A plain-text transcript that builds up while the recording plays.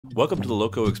Welcome to the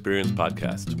Loco Experience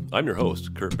Podcast. I'm your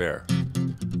host, Curt.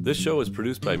 This show is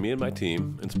produced by me and my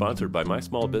team and sponsored by my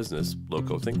small business,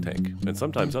 Loco Think Tank, and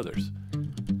sometimes others.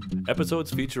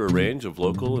 Episodes feature a range of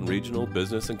local and regional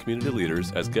business and community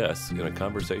leaders as guests in a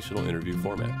conversational interview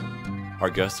format.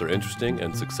 Our guests are interesting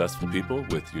and successful people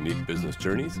with unique business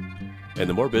journeys, and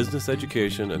the more business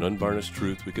education and unvarnished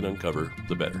truth we can uncover,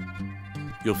 the better.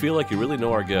 You'll feel like you really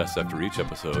know our guests after each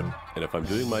episode, and if I'm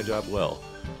doing my job well,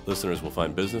 listeners will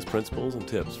find business principles and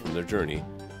tips from their journey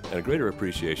and a greater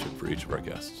appreciation for each of our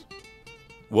guests.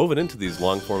 Woven into these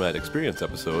long-format experience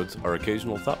episodes are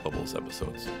occasional Thought Bubbles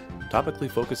episodes, topically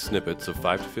focused snippets of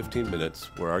 5 to 15 minutes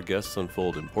where our guests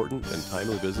unfold important and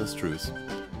timely business truths.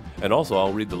 And also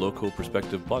I'll read the Loco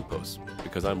Perspective blog posts,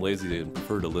 because I'm lazy and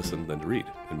prefer to listen than to read,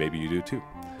 and maybe you do too.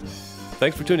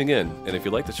 Thanks for tuning in, and if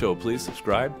you like the show, please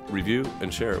subscribe, review,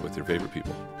 and share it with your favorite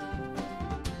people.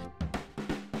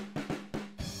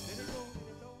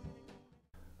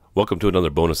 Welcome to another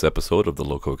bonus episode of the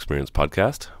Loco Experience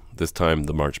Podcast, this time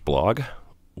the March blog.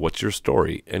 What's your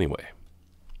story anyway?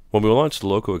 When we launched the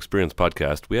Loco Experience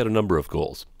Podcast, we had a number of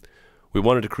goals. We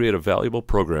wanted to create a valuable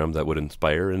program that would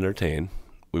inspire and entertain.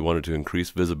 We wanted to increase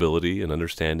visibility and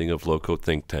understanding of Loco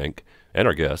Think Tank and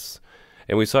our guests,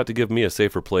 and we sought to give me a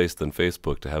safer place than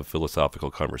Facebook to have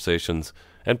philosophical conversations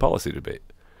and policy debate.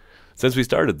 Since we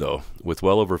started, though, with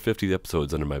well over 50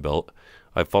 episodes under my belt,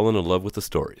 I've fallen in love with the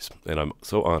stories, and I'm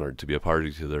so honored to be a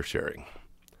party to their sharing.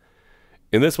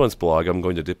 In this month's blog, I'm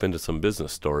going to dip into some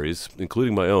business stories,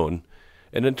 including my own,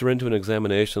 and enter into an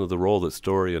examination of the role that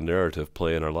story and narrative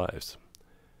play in our lives.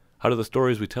 How do the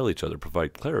stories we tell each other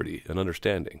provide clarity and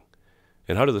understanding?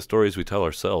 And how do the stories we tell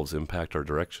ourselves impact our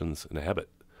directions and habit?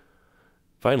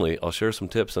 Finally, I'll share some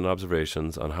tips and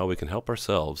observations on how we can help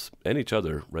ourselves and each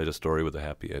other write a story with a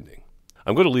happy ending.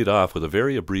 I'm going to lead off with a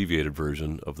very abbreviated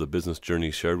version of the business journey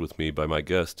shared with me by my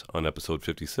guest on episode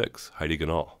 56, Heidi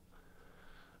Ganal.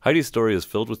 Heidi's story is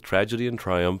filled with tragedy and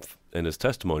triumph and is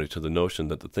testimony to the notion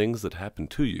that the things that happen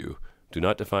to you do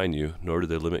not define you, nor do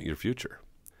they limit your future.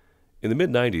 In the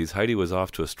mid-90s, Heidi was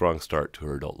off to a strong start to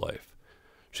her adult life.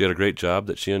 She had a great job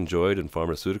that she enjoyed in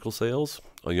pharmaceutical sales,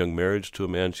 a young marriage to a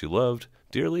man she loved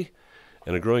dearly,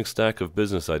 and a growing stack of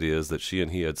business ideas that she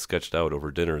and he had sketched out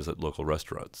over dinners at local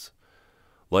restaurants.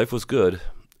 Life was good,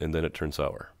 and then it turned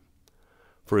sour.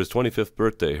 For his 25th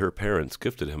birthday, her parents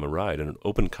gifted him a ride in an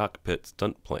open cockpit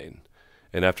stunt plane,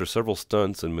 and after several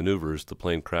stunts and maneuvers, the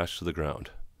plane crashed to the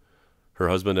ground. Her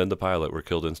husband and the pilot were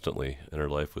killed instantly, and her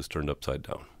life was turned upside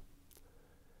down.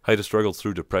 Heidi struggled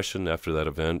through depression after that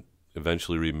event,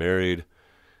 eventually remarried,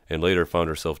 and later found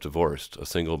herself divorced, a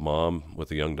single mom with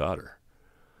a young daughter.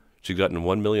 She'd gotten a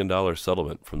 $1 million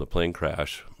settlement from the plane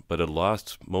crash, but had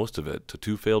lost most of it to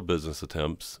 2 failed business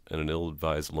attempts and an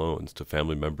ill-advised loans to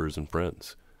family members and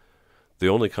friends. The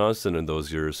only constant in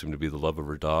those years seemed to be the love of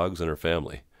her dogs and her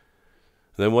family.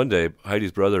 And then one day,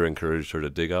 Heidi's brother encouraged her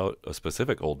to dig out a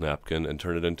specific old napkin and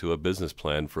turn it into a business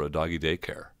plan for a doggy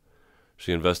daycare.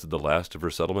 She invested the last of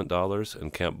her settlement dollars,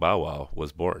 and Camp Bow Wow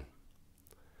was born.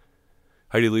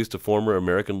 Heidi leased a former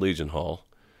American Legion hall,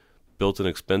 built an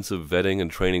expensive vetting and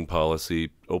training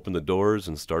policy, opened the doors,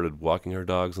 and started walking her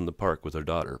dogs in the park with her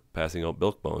daughter, passing out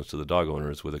milk bones to the dog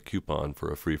owners with a coupon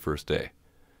for a free first day.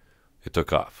 It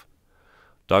took off.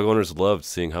 Dog owners loved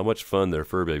seeing how much fun their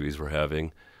fur babies were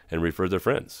having and referred their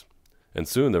friends. And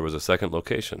soon there was a second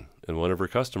location, and one of her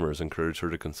customers encouraged her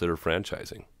to consider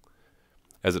franchising.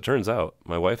 As it turns out,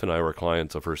 my wife and I were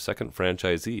clients of her second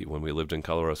franchisee when we lived in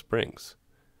Colorado Springs.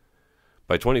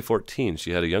 By 2014,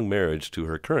 she had a young marriage to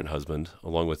her current husband,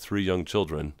 along with 3 young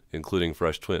children, including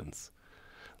fresh twins.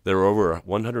 There were over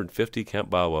 150 Camp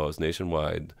Bow Wows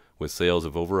nationwide, with sales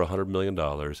of over $100 million,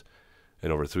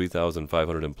 and over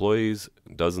 3,500 employees,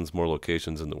 dozens more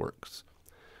locations in the works.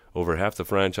 Over half the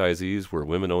franchisees were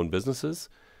women-owned businesses,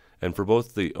 and for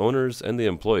both the owners and the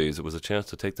employees, it was a chance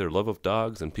to take their love of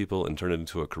dogs and people and turn it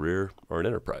into a career or an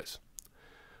enterprise.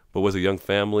 But with a young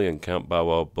family and Camp Bow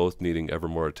Wow both needing ever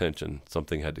more attention,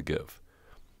 something had to give.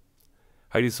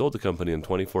 Heidi sold the company in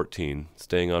 2014,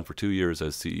 staying on for 2 years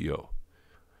as CEO.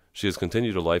 She has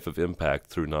continued a life of impact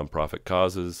through nonprofit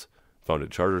causes,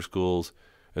 founded charter schools,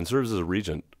 and serves as a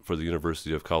regent for the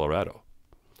University of Colorado,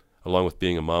 along with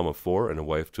being a mom of 4 and a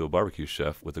wife to a barbecue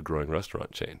chef with a growing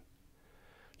restaurant chain.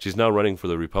 She's now running for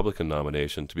the Republican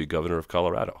nomination to be governor of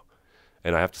Colorado,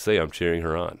 and I have to say I'm cheering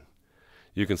her on.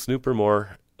 You can snoop her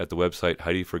more at the website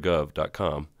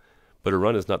HeidiForGov.com, but her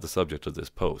run is not the subject of this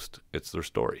post. It's their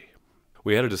story.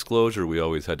 We had a disclosure we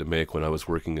always had to make when I was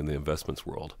working in the investments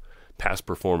world. Past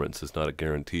performance is not a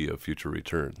guarantee of future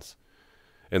returns.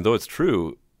 And though it's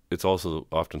true, it's also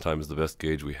oftentimes the best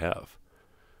gauge we have.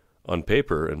 On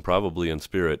paper, and probably in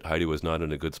spirit, Heidi was not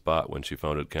in a good spot when she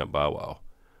founded Camp Bow Wow.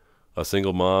 A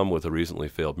single mom with a recently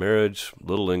failed marriage,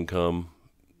 little income,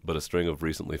 but a string of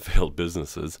recently failed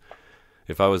businesses.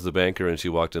 If I was the banker and she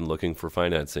walked in looking for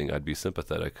financing, I'd be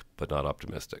sympathetic, but not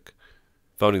optimistic.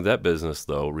 Founding that business,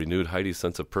 though, renewed Heidi's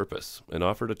sense of purpose and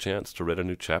offered a chance to write a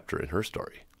new chapter in her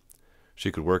story.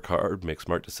 She could work hard, make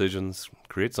smart decisions,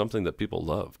 create something that people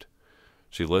loved.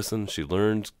 She listened, she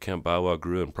learned, Camp Bow Wow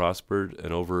grew and prospered,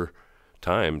 and over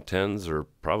time, tens or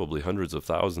probably hundreds of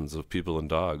thousands of people and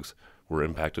dogs were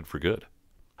impacted for good.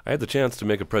 I had the chance to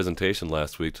make a presentation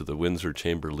last week to the Windsor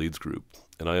Chamber Leads Group,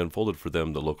 and I unfolded for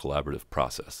them the local collaborative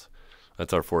process.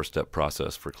 That's our 4-step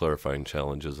process for clarifying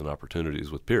challenges and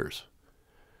opportunities with peers.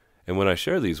 And when I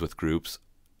share these with groups,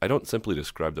 I don't simply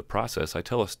describe the process, I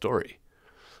tell a story.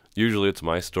 Usually it's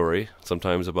my story,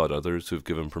 sometimes about others who've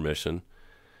given permission.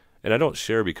 And I don't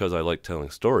share because I like telling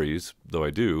stories, though I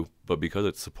do, but because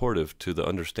it's supportive to the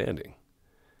understanding.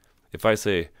 If I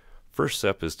say, first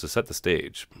step is to set the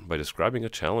stage by describing a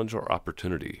challenge or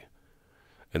opportunity,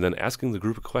 and then asking the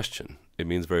group a question, it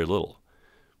means very little.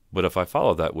 But if I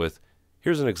follow that with,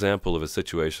 here's an example of a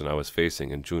situation I was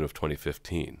facing in June of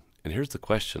 2015, and here's the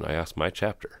question I asked my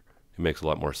chapter, it makes a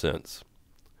lot more sense.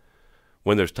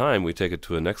 When there's time, we take it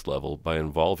to a next level by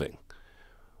involving.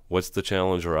 What's the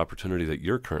challenge or opportunity that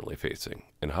you're currently facing,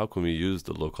 and how can we use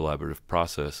the local collaborative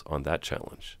process on that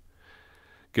challenge?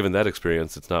 Given that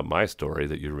experience, it's not my story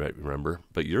that you remember,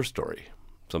 but your story,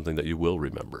 something that you will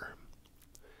remember.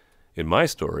 In my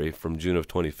story, from June of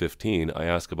 2015, I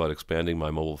asked about expanding my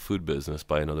mobile food business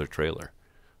by another trailer.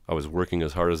 I was working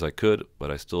as hard as I could, but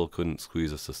I still couldn't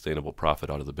squeeze a sustainable profit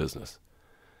out of the business.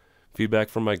 Feedback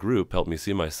from my group helped me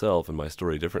see myself and my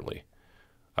story differently.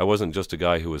 I wasn't just a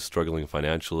guy who was struggling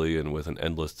financially and with an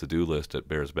endless to-do list at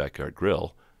Bear's Backyard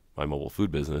Grill, my mobile food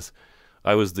business.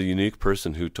 I was the unique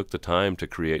person who took the time to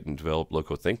create and develop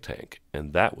Loco Think Tank,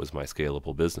 and that was my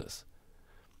scalable business.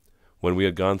 When we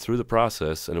had gone through the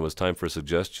process and it was time for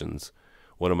suggestions,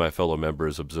 one of my fellow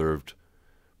members observed,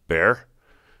 "Bear,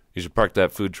 you should park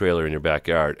that food trailer in your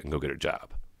backyard and go get a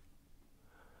job."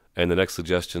 And the next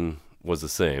suggestion was the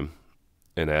same,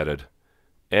 and added,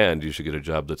 "And you should get a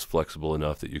job that's flexible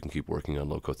enough that you can keep working on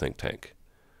Loco Think Tank."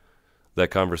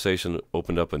 That conversation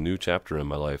opened up a new chapter in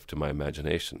my life to my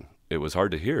imagination. It was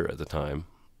hard to hear at the time,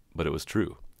 but it was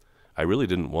true. I really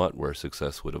didn't want where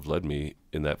success would have led me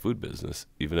in that food business,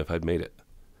 even if I'd made it.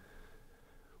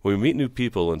 When we meet new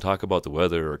people and talk about the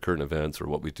weather or current events or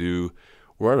what we do,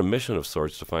 we're on a mission of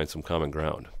sorts to find some common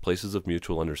ground, places of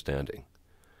mutual understanding.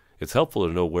 It's helpful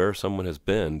to know where someone has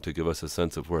been to give us a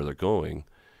sense of where they're going,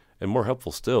 and more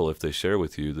helpful still if they share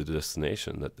with you the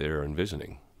destination that they are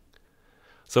envisioning.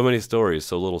 So many stories,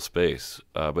 so little space,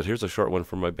 but here's a short one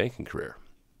from my banking career.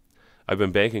 I've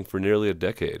been banking for nearly a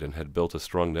decade and had built a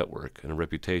strong network and a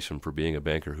reputation for being a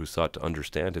banker who sought to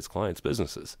understand his clients'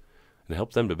 businesses and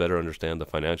help them to better understand the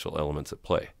financial elements at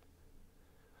play.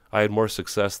 I had more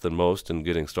success than most in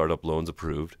getting startup loans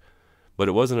approved, but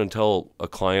it wasn't until a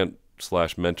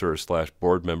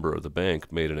client/mentor/board member of the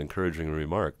bank made an encouraging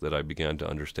remark that I began to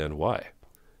understand why.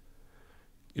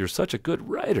 "You're such a good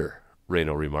writer,"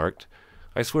 Reno remarked.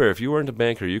 "I swear if you weren't a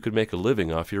banker, you could make a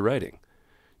living off your writing.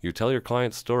 You tell your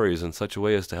clients' stories in such a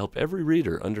way as to help every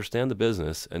reader understand the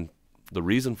business and the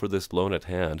reason for this loan at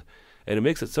hand, and it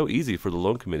makes it so easy for the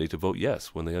loan committee to vote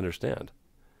yes when they understand."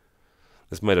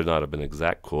 This might not have been an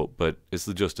exact quote, but it's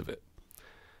the gist of it.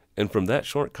 And from that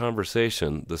short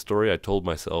conversation, the story I told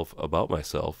myself about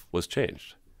myself was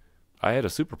changed. I had a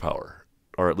superpower,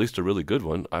 or at least a really good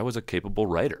one. I was a capable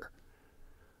writer.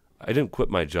 I didn't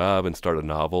quit my job and start a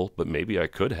novel, but maybe I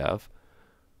could have.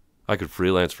 I could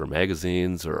freelance for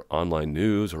magazines or online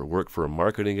news or work for a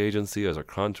marketing agency as a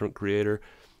content creator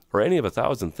or any of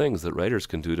 1,000 things that writers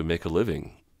can do to make a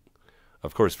living.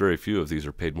 Of course, very few of these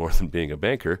are paid more than being a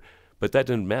banker, but that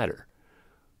didn't matter.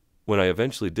 When I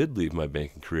eventually did leave my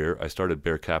banking career, I started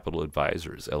Bear Capital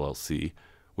Advisors, LLC,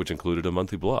 which included a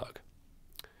monthly blog.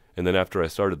 And then after I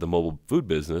started the mobile food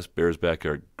business, Bear's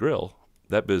Backyard Grill,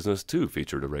 that business too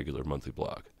featured a regular monthly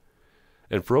blog.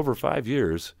 And for over 5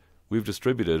 years, we've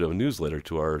distributed a newsletter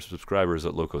to our subscribers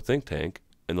at Loco Think Tank,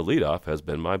 and the leadoff has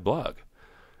been my blog.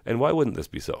 And why wouldn't this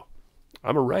be so?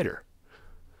 I'm a writer.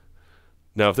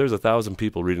 Now, if there's 1,000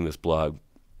 people reading this blog,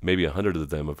 maybe 100 of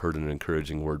them have heard an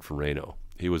encouraging word from Reno.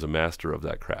 He was a master of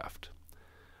that craft.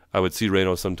 I would see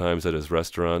Reno sometimes at his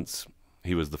restaurants.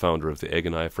 He was the founder of the Egg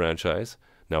and I franchise,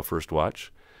 now First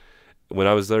Watch. When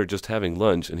I was there just having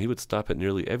lunch, and he would stop at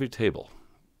nearly every table.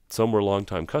 Some were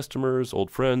longtime customers,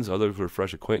 old friends, others were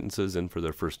fresh acquaintances in for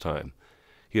their first time.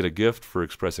 He had a gift for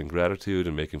expressing gratitude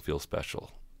and making feel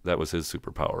special. That was his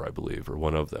superpower, I believe, or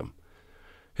one of them.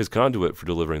 His conduit for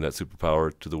delivering that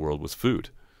superpower to the world was food,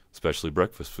 especially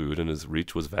breakfast food, and his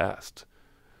reach was vast.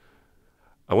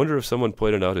 I wonder if someone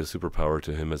pointed out his superpower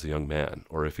to him as a young man,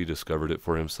 or if he discovered it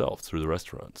for himself through the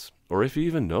restaurants, or if he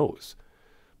even knows.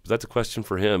 But that's a question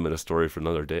for him and a story for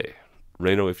another day.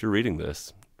 Reno, if you're reading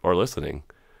this, or listening,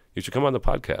 you should come on the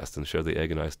podcast and share the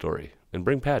Egg and I story, and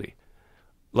bring Patty.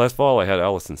 Last fall, I had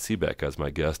Allison Seebeck as my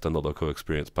guest on the Loco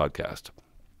Experience podcast,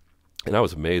 and I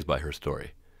was amazed by her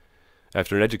story.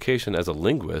 After an education as a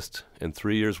linguist and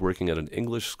 3 years working at an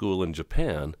English school in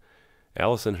Japan,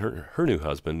 Allison and her new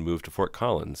husband moved to Fort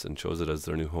Collins and chose it as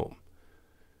their new home.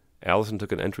 Allison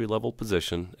took an entry-level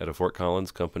position at a Fort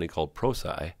Collins company called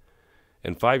ProSci,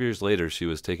 and 5 years later she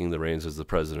was taking the reins as the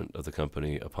president of the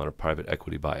company upon a private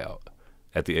equity buyout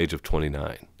at the age of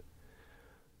 29.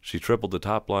 She tripled the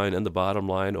top line and the bottom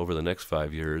line over the next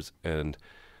 5 years, and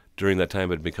during that time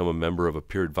had become a member of a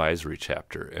peer advisory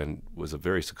chapter and was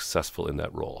very successful in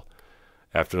that role.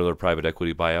 After another private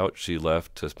equity buyout, she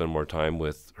left to spend more time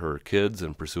with her kids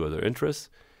and pursue other interests,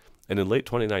 and in late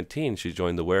 2019 she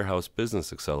joined the Warehouse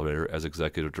Business Accelerator as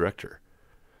executive director.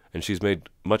 And she's made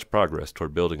much progress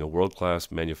toward building a world-class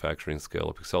manufacturing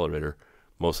scale-up accelerator,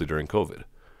 mostly during COVID.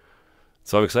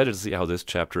 So I'm excited to see how this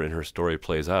chapter in her story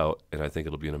plays out, and I think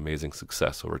it'll be an amazing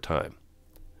success over time.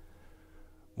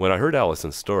 When I heard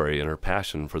Allison's story and her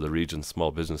passion for the region's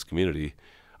small business community,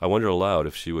 I wondered aloud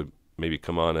if she would maybe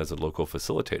come on as a local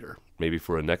facilitator, maybe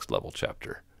for a next level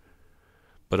chapter.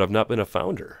 But I've not been a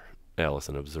founder,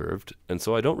 Allison observed, and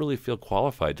so I don't really feel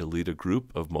qualified to lead a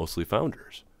group of mostly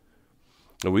founders.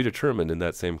 And we determined in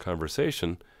that same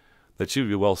conversation that she would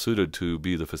be well suited to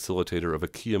be the facilitator of a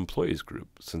key employees group,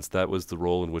 since that was the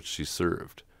role in which she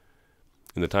served.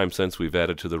 In the time since we've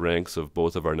added to the ranks of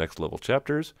both of our next level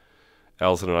chapters,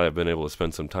 Allison and I have been able to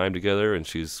spend some time together, and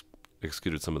she's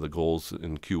executed some of the goals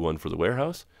in Q1 for the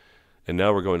warehouse. And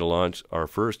now we're going to launch our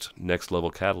first next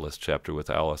level catalyst chapter with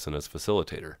Allison as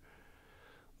facilitator.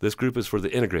 This group is for the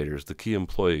integrators, the key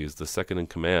employees, the second in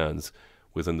commands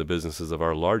within the businesses of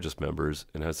our largest members,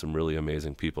 and has some really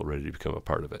amazing people ready to become a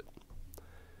part of it.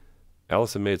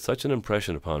 Allison made such an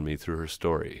impression upon me through her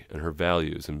story and her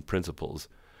values and principles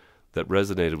that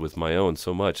resonated with my own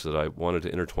so much that I wanted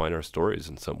to intertwine our stories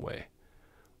in some way.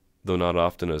 Though not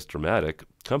often as dramatic,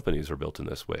 companies are built in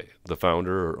this way. The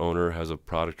founder or owner has a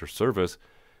product or service,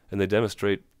 and they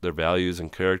demonstrate their values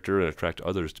and character and attract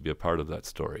others to be a part of that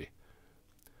story.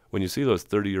 When you see those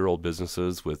 30-year-old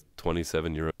businesses with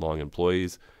 27-year-long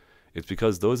employees, it's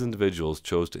because those individuals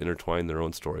chose to intertwine their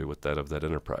own story with that of that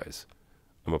enterprise.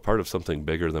 I'm a part of something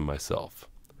bigger than myself.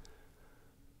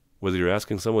 Whether you're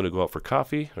asking someone to go out for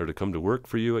coffee or to come to work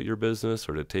for you at your business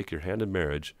or to take your hand in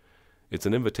marriage, it's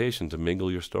an invitation to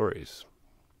mingle your stories.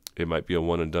 It might be a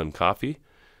one-and-done coffee,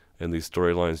 and these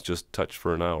storylines just touch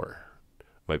for an hour. It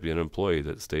might be an employee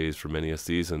that stays for many a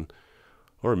season,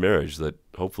 or a marriage that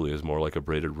hopefully is more like a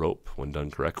braided rope when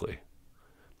done correctly.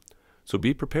 So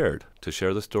be prepared to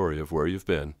share the story of where you've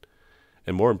been,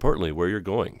 and more importantly, where you're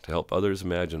going, to help others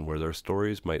imagine where their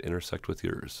stories might intersect with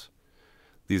yours.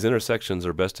 These intersections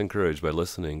are best encouraged by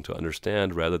listening to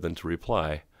understand rather than to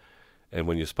reply, and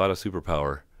when you spot a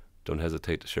superpower, don't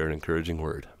hesitate to share an encouraging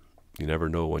word. You never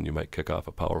know when you might kick off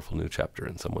a powerful new chapter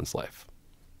in someone's life.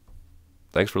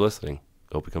 Thanks for listening.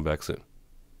 Hope you come back soon.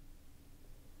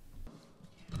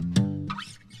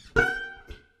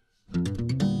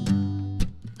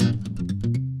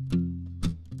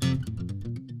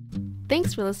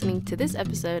 Thanks for listening to this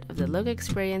episode of the Loco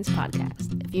Experience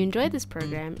podcast. If you enjoyed this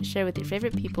program, share with your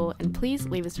favorite people, and please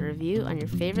leave us a review on your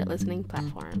favorite listening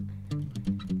platform.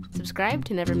 Subscribe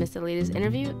to never miss the latest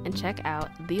interview, and check out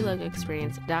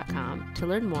thelogoexperience.com to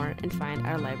learn more and find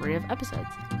our library of episodes.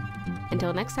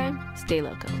 Until next time, stay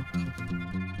loco.